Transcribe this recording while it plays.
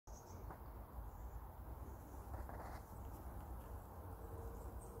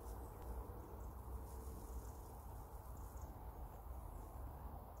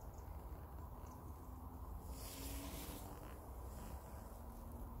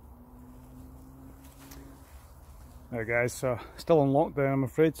Right guys, so still on lockdown I'm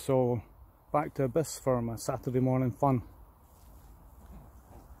afraid, so back to Abyss for my Saturday morning fun.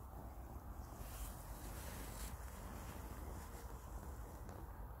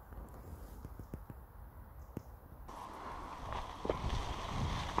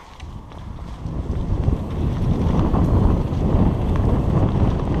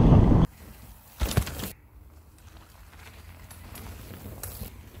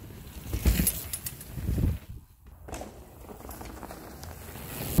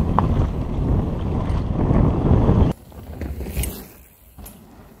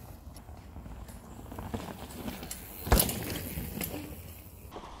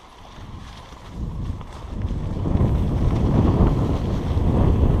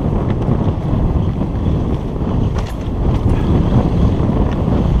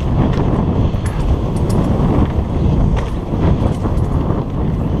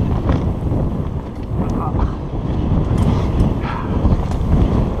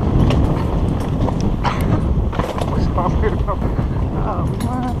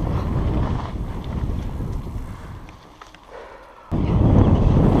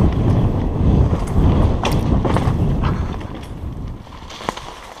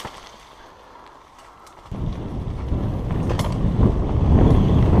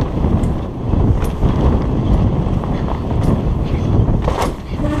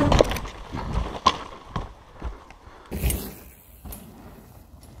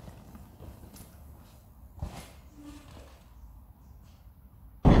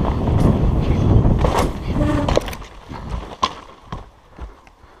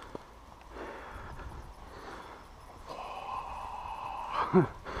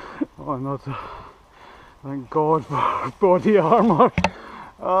 Oh, not thank God for body armour.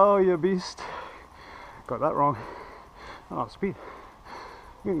 Oh, you beast. Got that wrong. Oh, speed.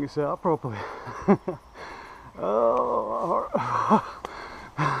 You can set up properly. Oh,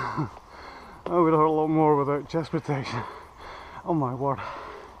 I would have hurt a lot more without chest protection. Oh my word.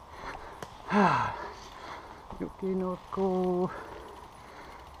 Okay, Norco.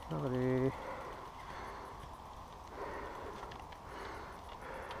 Sorry.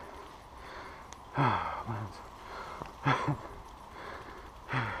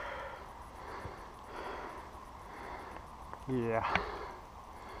 Yeah.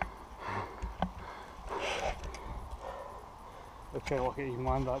 I'll try to look at even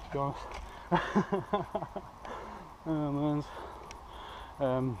land that, to be honest. Oh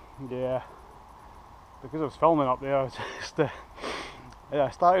man. Yeah. Because I was filming up there, I was just yeah, I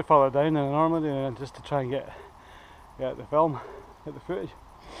started further down than I normally do, just to try and get the film, get the footage.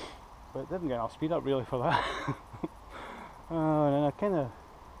 But it didn't get enough speed up really for that. And then I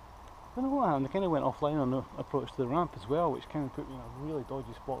don't know what happened, I kind of went offline on the approach to the ramp as well, which kind of put me in a really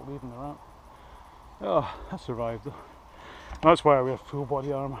dodgy spot leaving the ramp. Oh, I survived though. That's why I wear full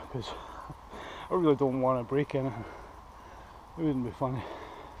body armour, because I really don't want to break anything. It wouldn't be funny.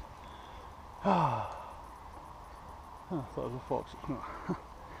 I thought it was a fox, it's not.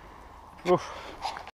 Oof.